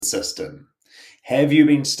consistent? Have you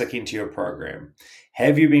been sticking to your program?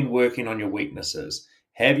 Have you been working on your weaknesses?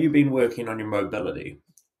 Have you been working on your mobility?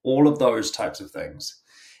 All of those types of things.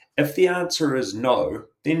 If the answer is no,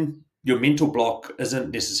 then your mental block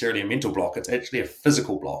isn't necessarily a mental block. It's actually a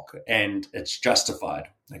physical block, and it's justified.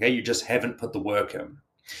 Okay, you just haven't put the work in.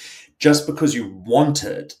 Just because you want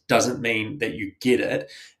it doesn't mean that you get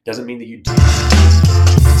it. Doesn't mean that you do.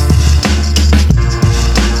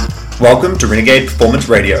 Welcome to Renegade Performance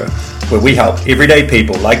Radio, where we help everyday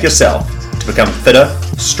people like yourself to become fitter,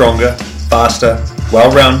 stronger, faster,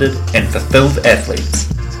 well-rounded, and fulfilled athletes.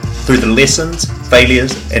 Through the lessons,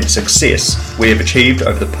 failures, and success we have achieved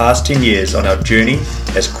over the past 10 years on our journey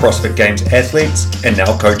as CrossFit Games athletes and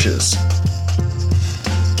now coaches.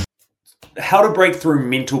 How to break through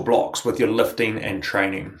mental blocks with your lifting and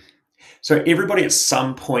training. So everybody at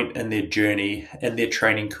some point in their journey, in their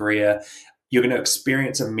training career, you're going to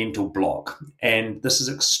experience a mental block. And this is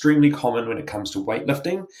extremely common when it comes to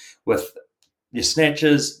weightlifting with your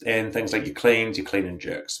snatches and things like your clean and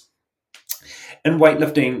jerks. In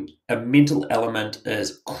weightlifting, a mental element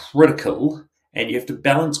is critical, and you have to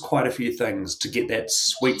balance quite a few things to get that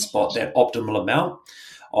sweet spot, that optimal amount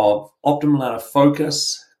of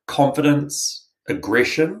focus, confidence,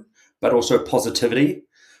 aggression, but also positivity,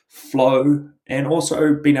 flow, and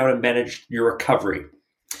also being able to manage your recovery.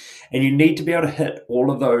 And you need to be able to hit all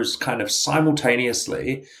of those kind of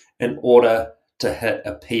simultaneously in order to hit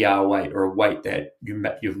a PR weight or a weight that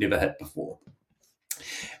you've never hit before.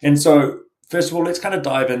 And so, first of all, let's kind of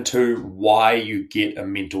dive into why you get a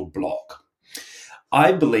mental block.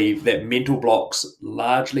 I believe that mental blocks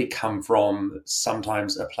largely come from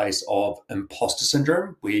sometimes a place of imposter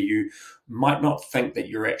syndrome, where you might not think that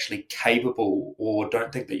you're actually capable or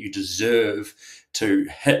don't think that you deserve to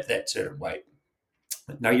hit that certain weight.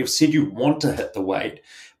 Now, you've said you want to hit the weight,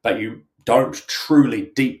 but you don't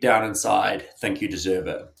truly deep down inside think you deserve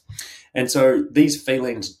it. And so these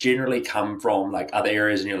feelings generally come from like other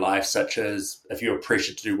areas in your life, such as if you were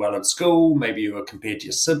pressured to do well in school, maybe you were compared to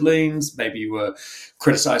your siblings, maybe you were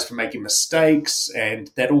criticized for making mistakes,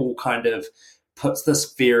 and that all kind of puts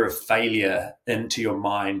this fear of failure into your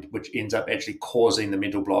mind, which ends up actually causing the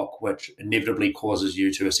mental block, which inevitably causes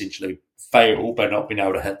you to essentially fail by not being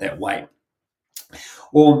able to hit that weight.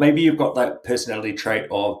 Or maybe you've got that personality trait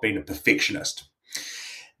of being a perfectionist.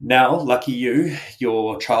 Now, lucky you,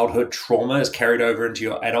 your childhood trauma is carried over into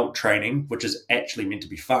your adult training, which is actually meant to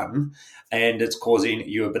be fun, and it's causing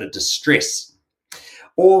you a bit of distress.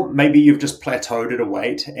 Or maybe you've just plateaued at a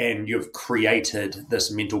weight and you've created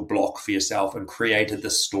this mental block for yourself and created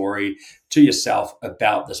this story to yourself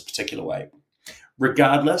about this particular weight.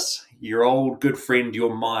 Regardless, your old good friend,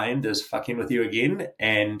 your mind, is fucking with you again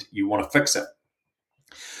and you want to fix it.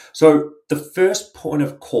 So the first point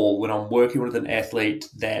of call when I'm working with an athlete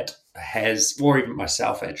that has, or even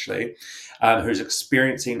myself actually, who's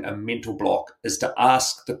experiencing a mental block, is to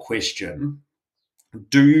ask the question,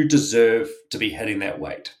 do you deserve to be hitting that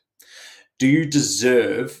weight? Do you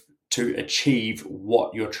deserve to achieve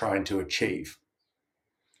what you're trying to achieve?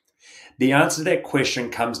 The answer to that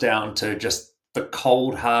question comes down to just the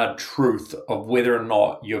cold, hard truth of whether or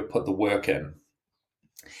not you've put the work in.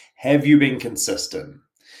 Have you been consistent?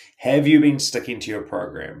 Have you been sticking to your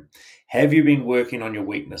program? Have you been working on your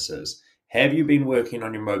weaknesses? Have you been working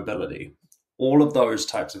on your mobility? All of those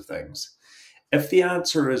types of things. If the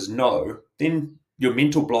answer is no, then your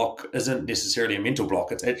mental block isn't necessarily a mental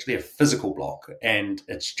block. It's actually a physical block, and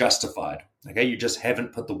it's justified. Okay, you just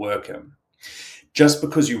haven't put the work in. Just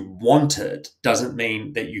because you want it doesn't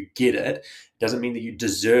mean that you get it. Doesn't mean that you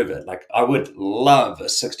deserve it. Like, I would love a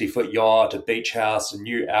 60-foot yacht, a beach house, a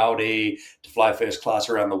new Audi, to fly first class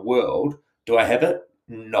around the world. Do I have it?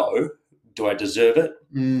 No. Do I deserve it?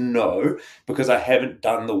 No, because I haven't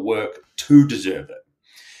done the work to deserve it.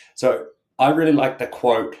 So I really like the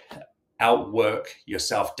quote, outwork your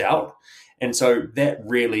self-doubt. And so that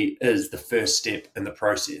really is the first step in the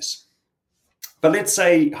process. But let's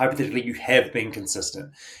say, hypothetically, you have been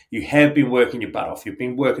consistent. You have been working your butt off. You've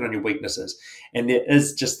been working on your weaknesses. And there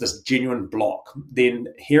is just this genuine block. Then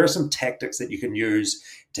here are some tactics that you can use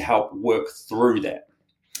to help work through that.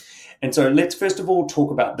 And so let's first of all talk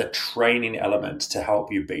about the training element to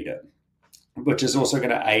help you beat it, which is also going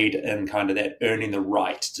to aid in kind of that earning the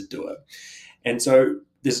right to do it. And so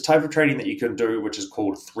there's a type of training that you can do, which is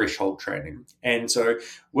called threshold training. And so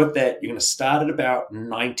with that, you're going to start at about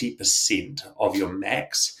 90% of your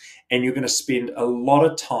max, and you're going to spend a lot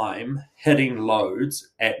of time hitting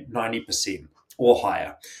loads at 90% or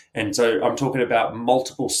higher. And so I'm talking about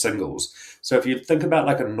multiple singles. So if you think about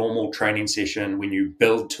like a normal training session, when you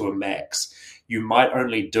build to a max, you might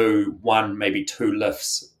only do 1, maybe 2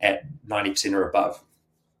 lifts at 90% or above.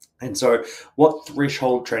 And so what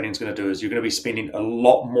threshold training is going to do is you're going to be spending a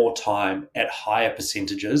lot more time at higher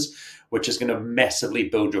percentages, which is going to massively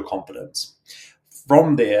build your confidence.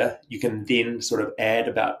 From there, you can then sort of add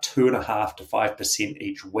about 2.5 to 5%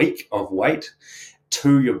 each week of weight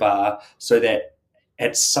to your bar, so that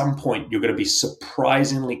at some point you're going to be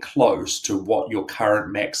surprisingly close to what your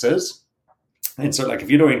current max is. And so like if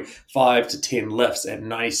you're doing 5 to 10 lifts at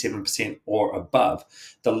 97% or above,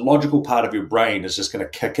 the logical part of your brain is just going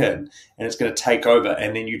to kick in and it's going to take over,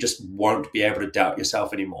 and then you just won't be able to doubt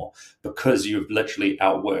yourself anymore because you've literally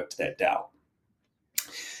outworked that doubt.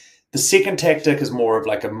 The second tactic is more of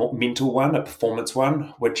like a mental one, a performance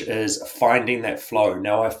one, which is finding that flow.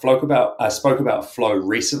 Now, I spoke about flow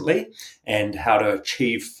recently and how to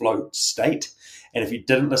achieve flow state. And if you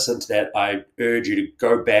didn't listen to that, I urge you to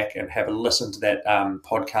go back and have a listen to that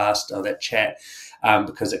podcast or that chat,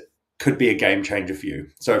 because it could be a game changer for you.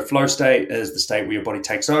 So flow state is the state where your body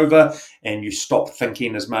takes over and you stop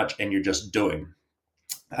thinking as much and you're just doing.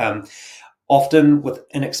 Often with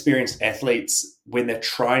inexperienced athletes, when they're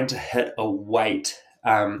trying to hit a weight,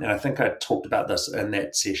 and I think I talked about this in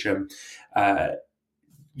that session,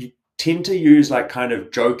 you tend to use like kind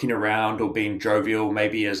of joking around or being jovial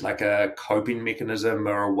maybe as like a coping mechanism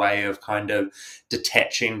or a way of kind of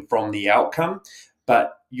detaching from the outcome,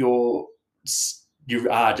 but you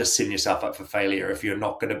are just setting yourself up for failure if you're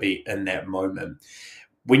not going to be in that moment.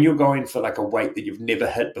 When you're going for like a weight that you've never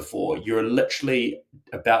hit before, you're literally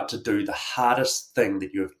about to do the hardest thing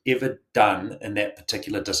that you've ever done in that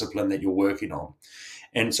particular discipline that you're working on.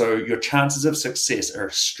 And so your chances of success are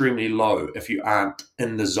extremely low if you aren't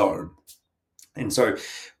in the zone. And so,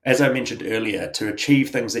 as I mentioned earlier, to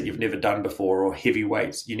achieve things that you've never done before or heavy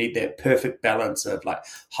weights, you need that perfect balance of like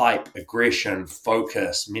hype, aggression,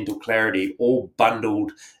 focus, mental clarity, all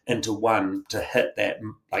bundled into one to hit that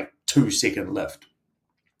like 2-second lift.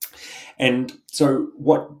 And so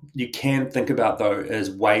what you can think about, though,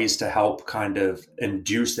 is ways to help kind of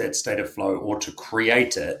induce that state of flow or to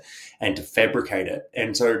create it and to fabricate it.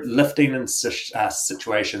 And so lifting in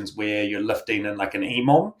situations where you're lifting in like an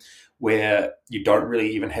EMOM, where you don't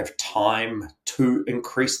really even have time to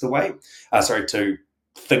increase the weight, to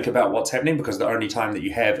think about what's happening, because the only time that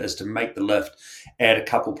you have is to make the lift, add a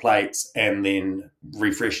couple plates, and then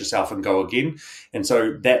refresh yourself and go again. And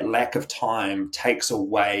so that lack of time takes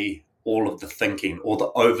away all of the thinking, or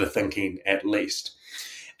the overthinking at least.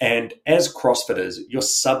 And as CrossFitters, your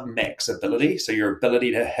sub-max ability, so your ability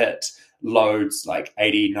to hit loads like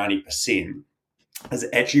 80, 90%, is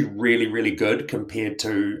actually really, really good compared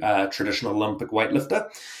to a traditional Olympic weightlifter,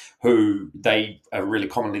 who they are really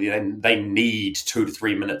commonly, they need 2 to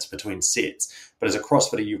 3 minutes between sets. But as a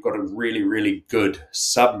CrossFitter, you've got a really, really good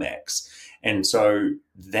sub-max. And so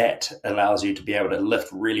that allows you to be able to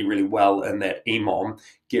lift really, really well in that EMOM,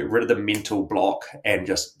 get rid of the mental block and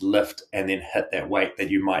just lift and then hit that weight that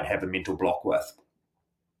you might have a mental block with.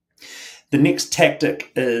 The next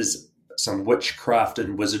tactic is some witchcraft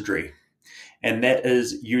and wizardry, and that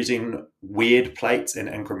is using weird plates and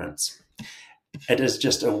increments. It is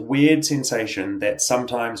just a weird sensation that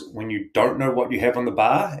sometimes when you don't know what you have on the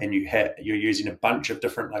bar and you're using a bunch of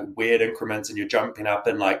different like weird increments and you're jumping up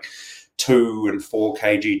in like 2 and 4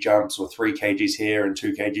 kg jumps, or 3 kgs here and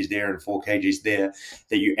 2 kgs there and 4 kgs there,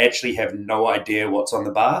 that you actually have no idea what's on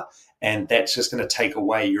the bar. And that's just going to take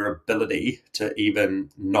away your ability to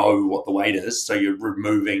even know what the weight is. So you're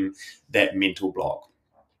removing that mental block.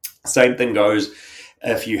 Same thing goes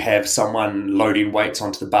if you have someone loading weights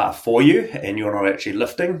onto the bar for you and you're not actually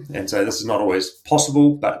lifting. And so this is not always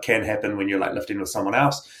possible, but can happen when you're like lifting with someone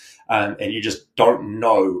else. And you just don't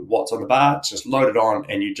know what's on the bar. It's just loaded on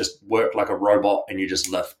and you just work like a robot and you just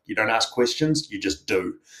lift. You don't ask questions, you just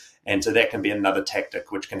do. And so that can be another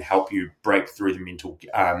tactic which can help you break through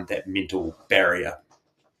the that mental barrier.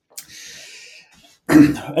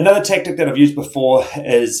 Another tactic that I've used before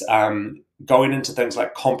is going into things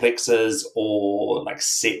like complexes or like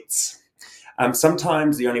sets.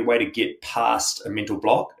 Sometimes the only way to get past a mental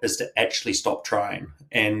block is to actually stop trying.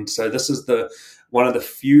 And so this is one of the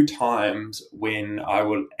few times when I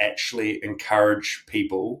will actually encourage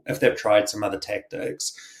people, if they've tried some other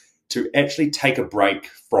tactics, to actually take a break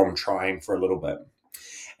from trying for a little bit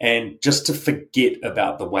and just to forget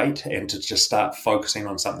about the weight and to just start focusing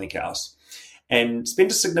on something else and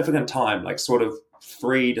spend a significant time, like sort of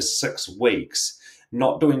 3 to 6 weeks,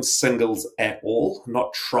 not doing singles at all,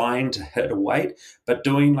 not trying to hit a weight, but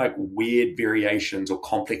doing like weird variations or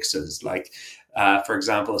complexes. Like, for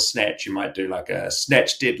example, a snatch, you might do like a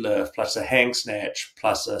snatch deadlift plus a hang snatch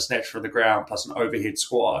plus a snatch from the ground plus an overhead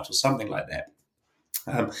squat or something like that.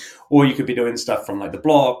 Or you could be doing stuff from like the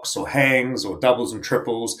blocks or hangs or doubles and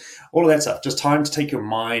triples, all of that stuff. Just time to take your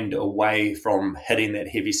mind away from hitting that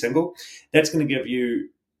heavy single. That's going to give you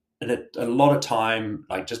a lot of time,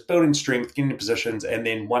 like just building strength, getting in positions, and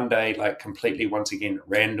then one day, like completely, once again,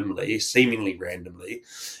 randomly, seemingly randomly,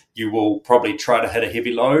 you will probably try to hit a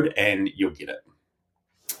heavy load and you'll get it.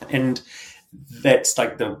 And that's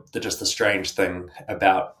like the just the strange thing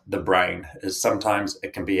about the brain is sometimes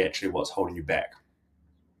it can be actually what's holding you back.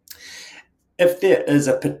 If there is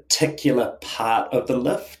a particular part of the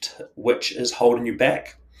lift which is holding you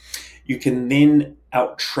back, you can then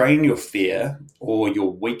out-train your fear or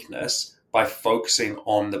your weakness by focusing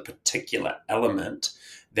on the particular element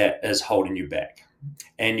that is holding you back.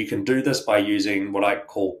 And you can do this by using what I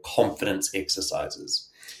call confidence exercises.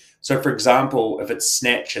 So, for example, if it's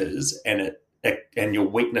snatches and your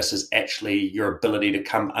weakness is actually your ability to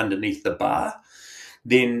come underneath the bar,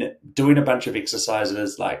 then doing a bunch of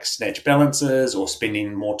exercises like snatch balances or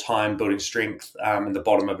spending more time building strength in the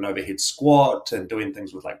bottom of an overhead squat and doing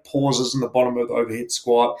things with like pauses in the bottom of the overhead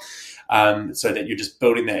squat so that you're just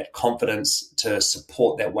building that confidence to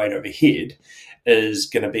support that weight overhead is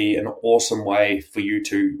going to be an awesome way for you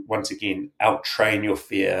to, once again, out-train your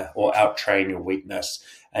fear or out-train your weakness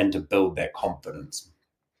and to build that confidence.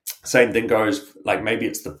 Same thing goes, like maybe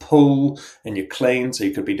it's the pull and you're clean, so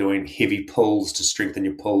you could be doing heavy pulls to strengthen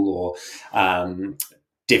your pull or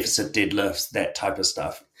deficit deadlifts, that type of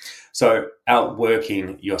stuff. So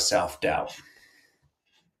outworking your self-doubt.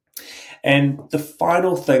 And the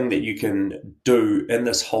final thing that you can do in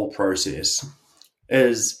this whole process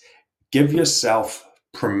is give yourself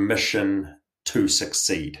permission to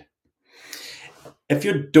succeed. If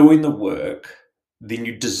you're doing the work, then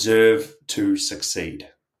you deserve to succeed.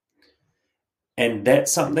 And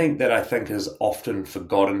that's something that I think is often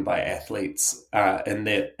forgotten by athletes in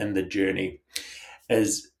the journey,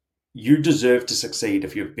 is you deserve to succeed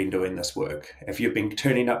if you've been doing this work, if you've been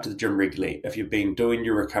turning up to the gym regularly, if you've been doing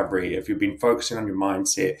your recovery, if you've been focusing on your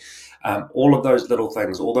mindset, all of those little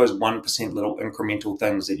things, all those 1% little incremental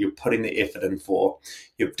things that you're putting the effort in for,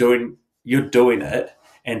 you're doing it.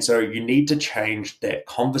 And so you need to change that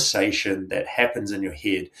conversation that happens in your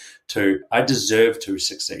head to, I deserve to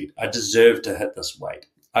succeed. I deserve to hit this weight.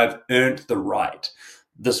 I've earned the right.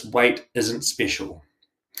 This weight isn't special.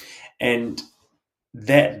 And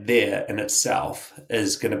that there in itself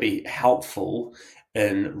is going to be helpful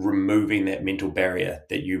in removing that mental barrier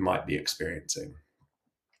that you might be experiencing.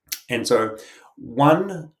 And so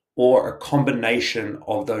one or a combination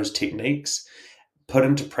of those techniques put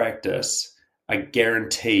into practice, I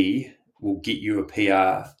guarantee will get you a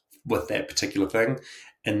PR with that particular thing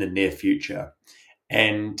in the near future.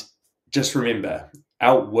 And just remember,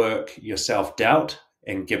 outwork your self-doubt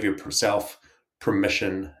and give yourself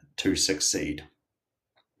permission to succeed.